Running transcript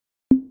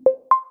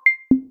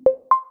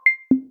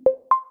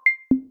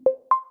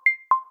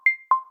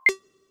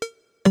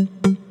Hi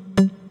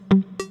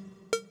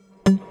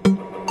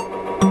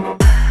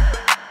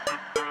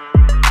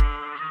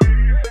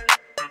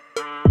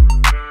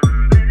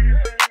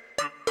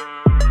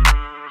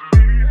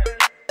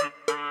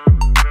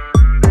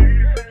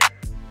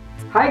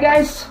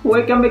guys,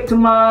 welcome back to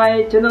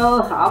my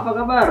channel. Apa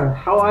kabar?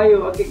 How are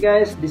you? Oke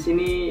guys, di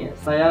sini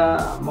saya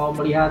mau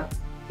melihat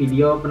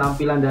video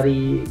penampilan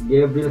dari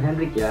Gabriel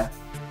Henrique ya.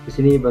 Di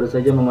sini baru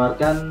saja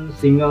mengeluarkan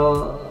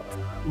single,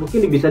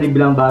 mungkin bisa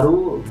dibilang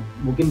baru,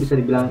 mungkin bisa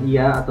dibilang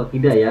iya atau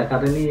tidak ya,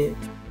 karena ini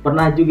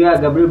pernah juga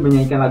Gabriel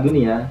menyanyikan lagu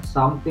ini ya,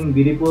 Something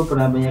Beautiful,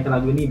 pernah menyanyikan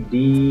lagu ini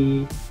di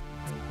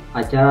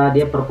acara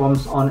dia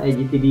performs on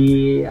AGT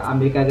di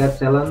America Got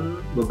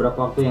Talent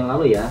beberapa waktu yang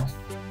lalu ya.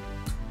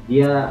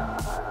 Dia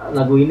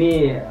lagu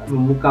ini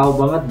memukau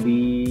banget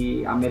di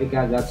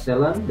America Got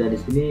Talent, dan di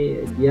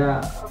sini dia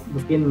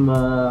mungkin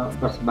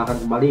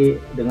mempersembahkan kembali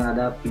dengan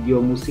ada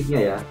video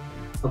musiknya ya.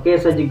 Oke,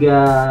 saya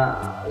juga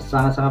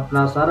sangat-sangat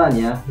penasaran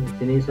ya. Di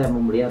sini saya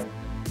mau melihat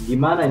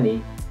gimana nih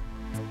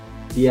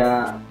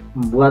dia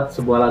membuat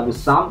sebuah lagu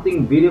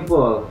Something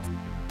Beautiful.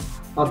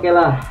 Oke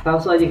lah,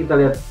 langsung aja kita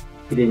lihat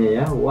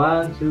videonya ya.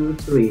 1, 2,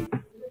 3.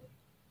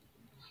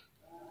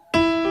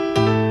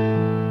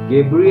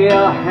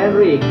 Gabriel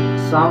Henrique,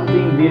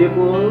 Something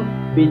Beautiful,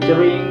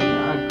 featuring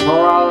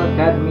Coral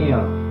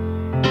Cadmiel.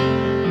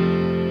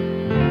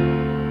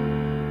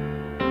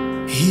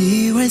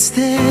 Here I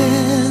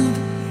stand,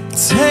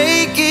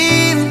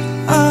 taking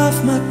off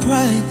my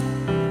pride.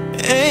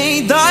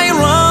 Ain't I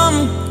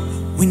wrong?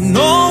 We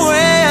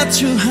nowhere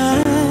to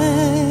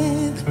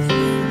hide.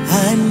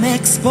 I'm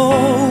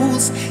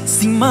exposed,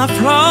 see my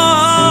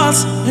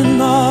flaws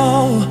and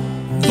all,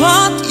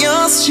 but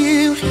you're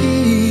still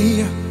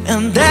here.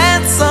 And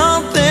that's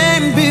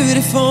something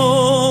beautiful.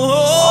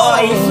 Oh,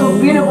 it's so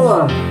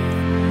beautiful.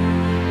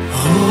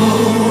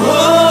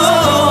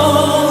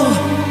 Oh,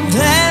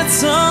 that's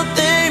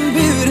something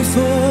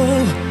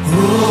beautiful.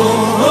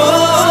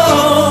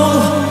 Oh,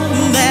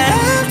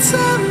 that's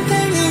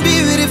something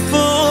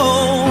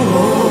beautiful.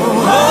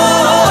 Oh,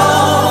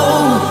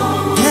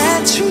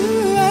 that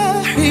you are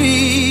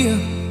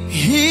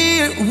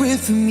here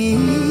with me.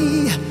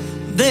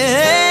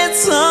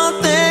 That's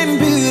something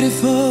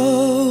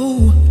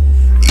beautiful.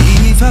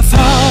 If I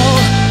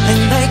fall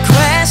and I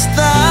crash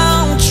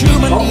down to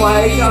my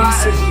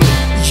knees,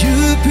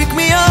 you pick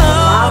me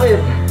up,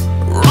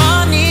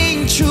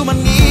 running to my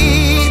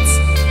needs.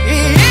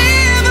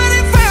 Even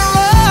if I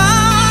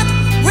run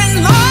with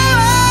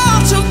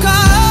nowhere to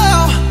go,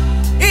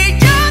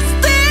 you're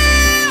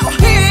still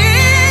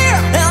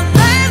here, and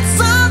that's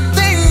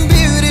something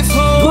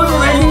beautiful.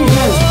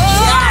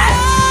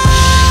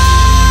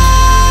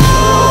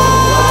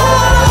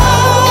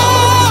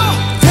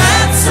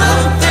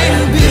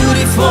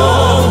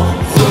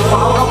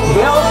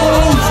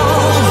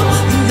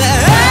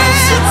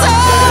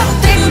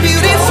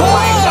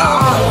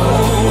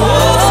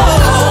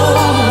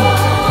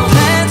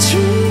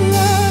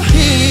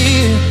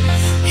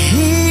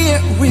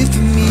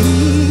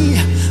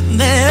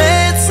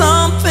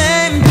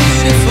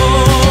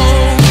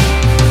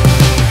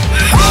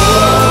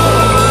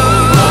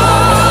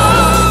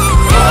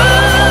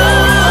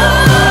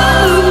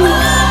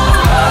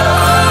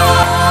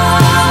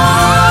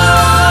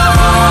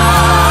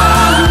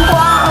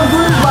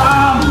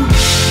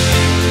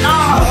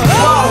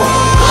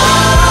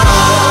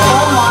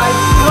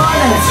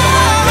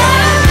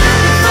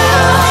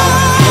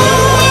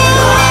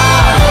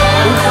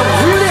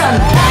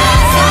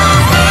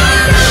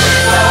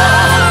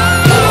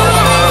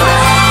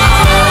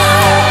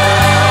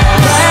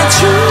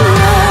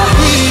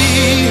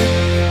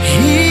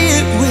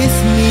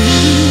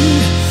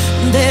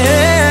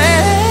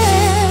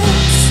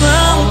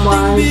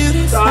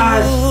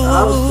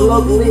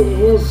 Absolutely,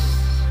 it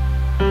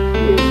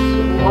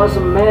was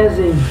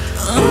amazing.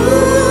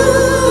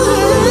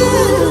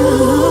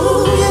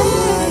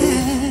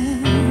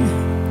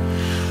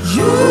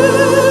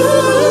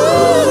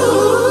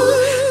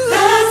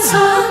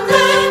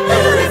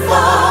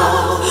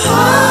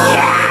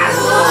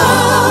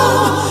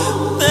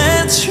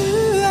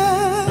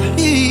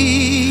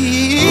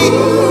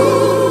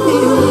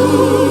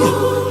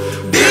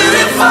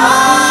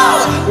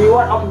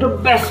 Of the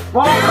best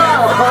vocal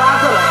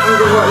operator in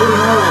the world, you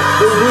know,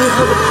 the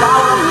wisdom, the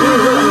power of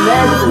Jesus and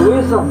magic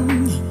wisdom.